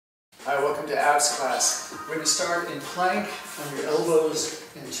Hi, welcome to abs class. We're going to start in plank on your elbows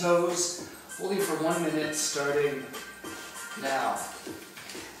and toes, holding for 1 minute starting now.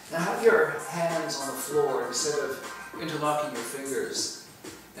 Now have your hands on the floor instead of interlocking your fingers,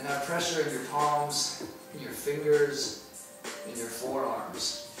 and have pressure in your palms, in your fingers, in your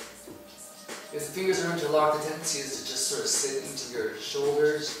forearms. If the fingers are interlocked, the tendency is to just sort of sit into your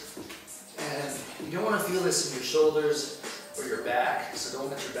shoulders, and you don't want to feel this in your shoulders or your back, so don't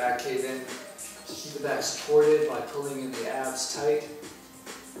let your back cave in. Just keep the back supported by pulling in the abs tight,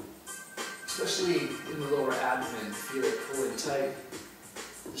 especially in the lower abdomen. Feel it pulling tight.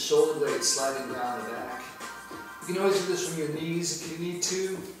 The shoulder blades sliding down the back. You can always do this from your knees if you need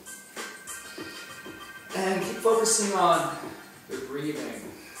to. And keep focusing on your breathing.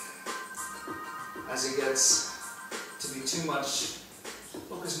 As it gets to be too much,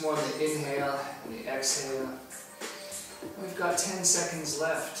 focus more on the inhale and the exhale. We've got 10 seconds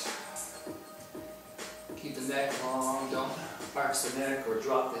left. Keep the neck long, don't arch the neck or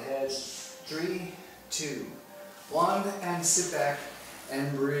drop the head. 3, 2, 1, and sit back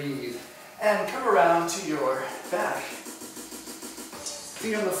and breathe. And come around to your back.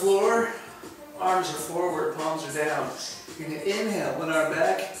 Feet on the floor, arms are forward, palms are down. You're going to inhale, one arm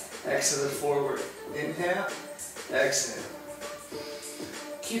back, exhale it forward. Inhale, exhale.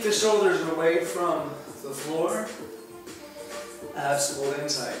 Keep the shoulders away from the floor. Abs pulled in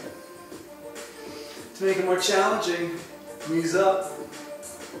tight. To make it more challenging, knees up.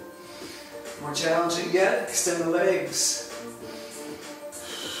 More challenging yet, extend the legs.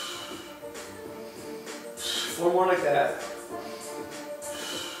 4 more like that.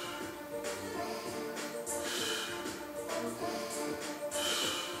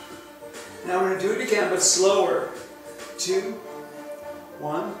 Now we're going to do it again, but slower. 2,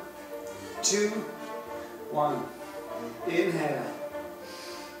 1, 2, 1. Inhale.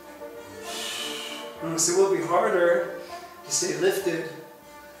 Notice it will be harder to stay lifted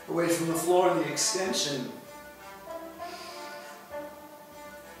away from the floor in the extension.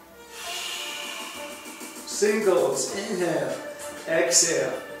 Singles. Inhale.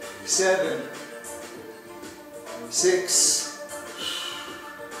 Exhale. 7, 6.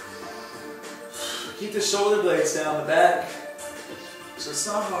 Keep the shoulder blades down the back so it's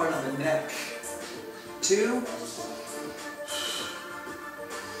not hard on the neck. 2.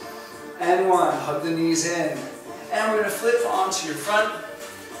 And 1, hug the knees in. And we're going to flip onto your front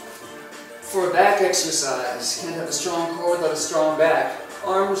for a back exercise. You can't have a strong core without a strong back.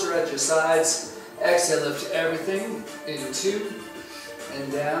 Arms are at your sides. Exhale, lift everything. In 2,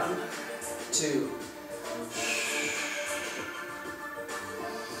 and down, 2.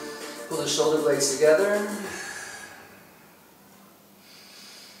 Pull the shoulder blades together.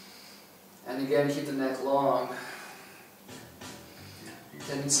 And again, keep the neck long.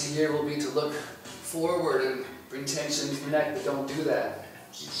 The tendency here will be to look forward and bring tension to the neck, but don't do that.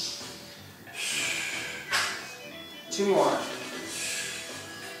 2 more.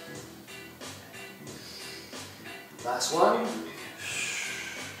 Last one.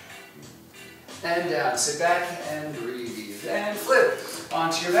 And down. Sit back and breathe. And flip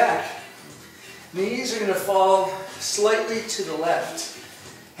onto your back. Knees are going to fall slightly to the left.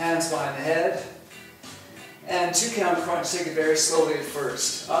 Hands behind the head. And 2 count crunch. Take it very slowly at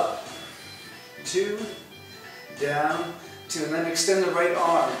first. Up, 2, down, 2. And then extend the right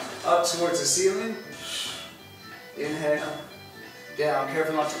arm up towards the ceiling. Inhale, down.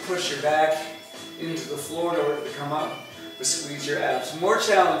 Careful not to push your back into the floor in order to come up, but squeeze your abs. More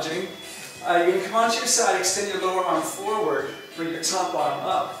challenging. You're going to come onto your side, extend your lower arm forward, bring your top arm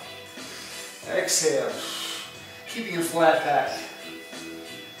up. Exhale, keeping a flat back.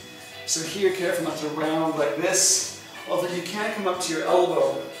 So here, careful not to round like this, although you can come up to your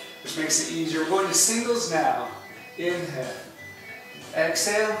elbow, which makes it easier. We're going to singles now. Inhale.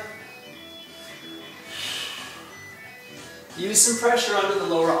 Exhale. Use some pressure under the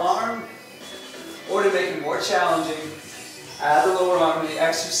lower arm, or to make it more challenging, add the lower arm to the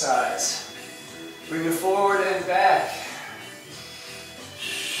exercise. Bring it forward and back.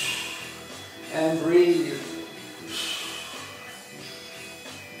 And breathe.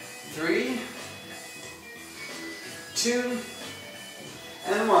 3, 2,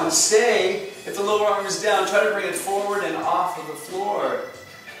 and 1. Stay. If the lower arm is down, try to bring it forward and off of the floor.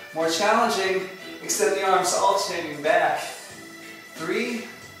 More challenging, extend the arms alternating back. 3,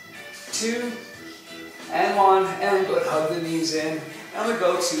 2, and 1. And good. Hug the knees in. And we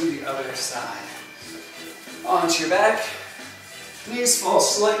go to the other side. Onto your back. Knees fall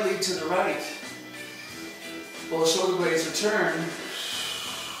slightly to the right. Both shoulder blades return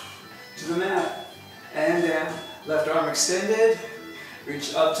to the mat. And down. Left arm extended.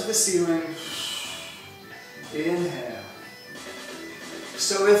 Reach up to the ceiling. Inhale.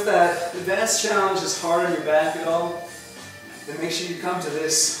 So if that advanced challenge is hard on your back at all, then make sure you come to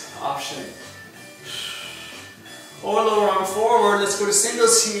this option. Or lower arm forward. Let's go to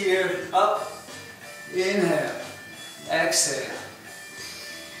singles here. Up. Inhale. Exhale.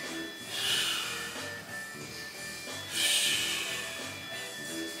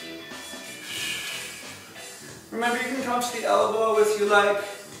 Remember, you can come to the elbow if you like.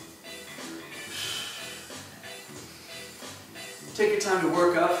 Take your time to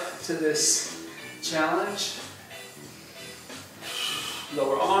work up to this challenge.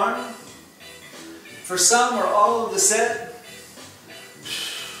 Lower arm. For some, we're all of the set.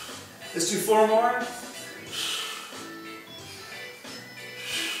 Let's do 4 more.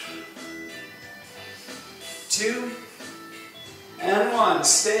 Two. And 1.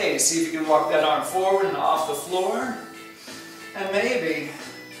 Stay. See if you can walk that arm forward and off the floor. And maybe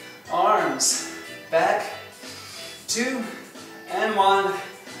arms back. 2. And 1.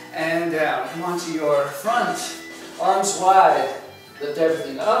 And down. Come onto your front. Arms wide. Lift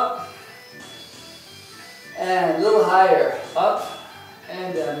everything up. And a little higher. Up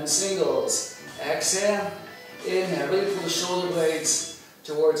and down in singles. Exhale. Inhale. Really pull the shoulder blades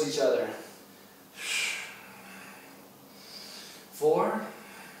towards each other. 4,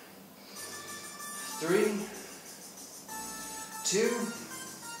 3, 2,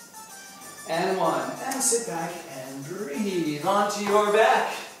 and 1. And sit back and breathe. Onto your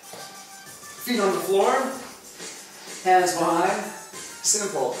back. Feet on the floor. Hands behind.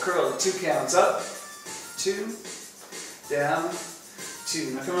 Simple. Curl. 2 counts. Up. 2. Down.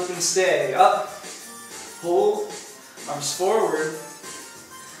 2. Now come up and stay. Up. Hold. Arms forward.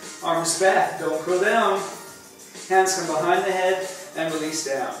 Arms back. Don't curl down. Hands come behind the head and release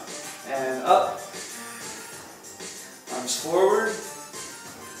down. And up. Arms forward.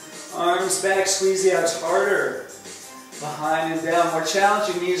 Arms back. Squeeze the abs harder. Behind and down. More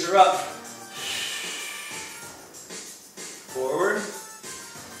challenging. Knees are up. Forward.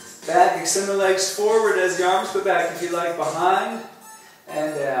 Back. Extend the legs forward as the arms put back if you like. Behind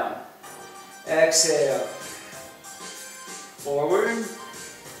and down. Exhale. Forward.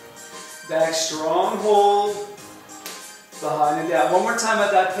 Back strong. Hold. Behind and down. One more time at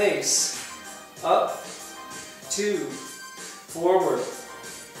that pace. Up. 2. Forward.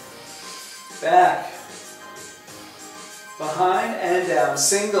 Back. Behind and down.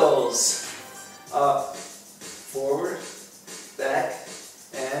 Singles. Up. Forward. Back.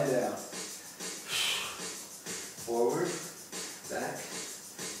 And down. Forward. Back.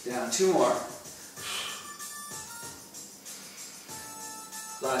 Down. 2 more.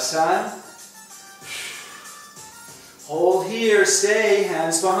 Last time. Hold here, stay,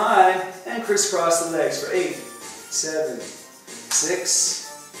 hands behind, and crisscross the legs for 8, 7, 6,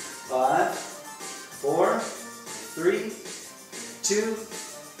 5, 4, 3, 2,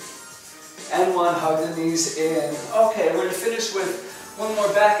 and 1. Hug the knees in. Okay, we're going to finish with one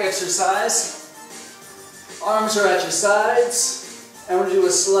more back exercise. Arms are at your sides, and we're going to do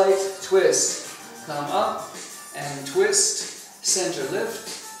a slight twist. Come up and twist, center lift,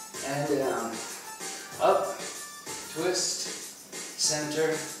 and down. Up. Twist,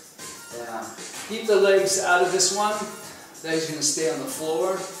 center, down. Keep the legs out of this one. Legs are going to stay on the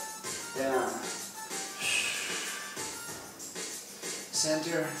floor. Down.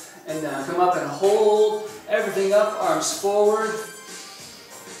 Center and down. Come up and hold everything up. Arms forward.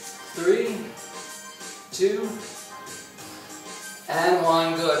 3, 2, and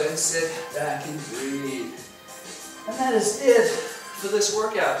 1. Good. And sit back and breathe. And that is it for this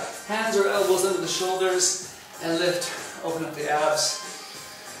workout. Hands or elbows under the shoulders. And lift, open up the abs.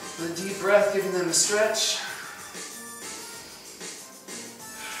 With a deep breath, giving them a stretch.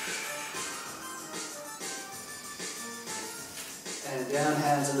 And down,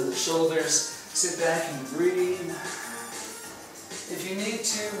 hands under the shoulders. Sit back and breathe. If you need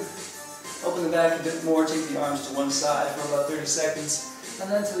to, open the back a bit more, take the arms to one side for about 30 seconds,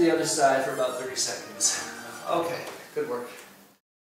 and then to the other side for about 30 seconds. Okay, good work.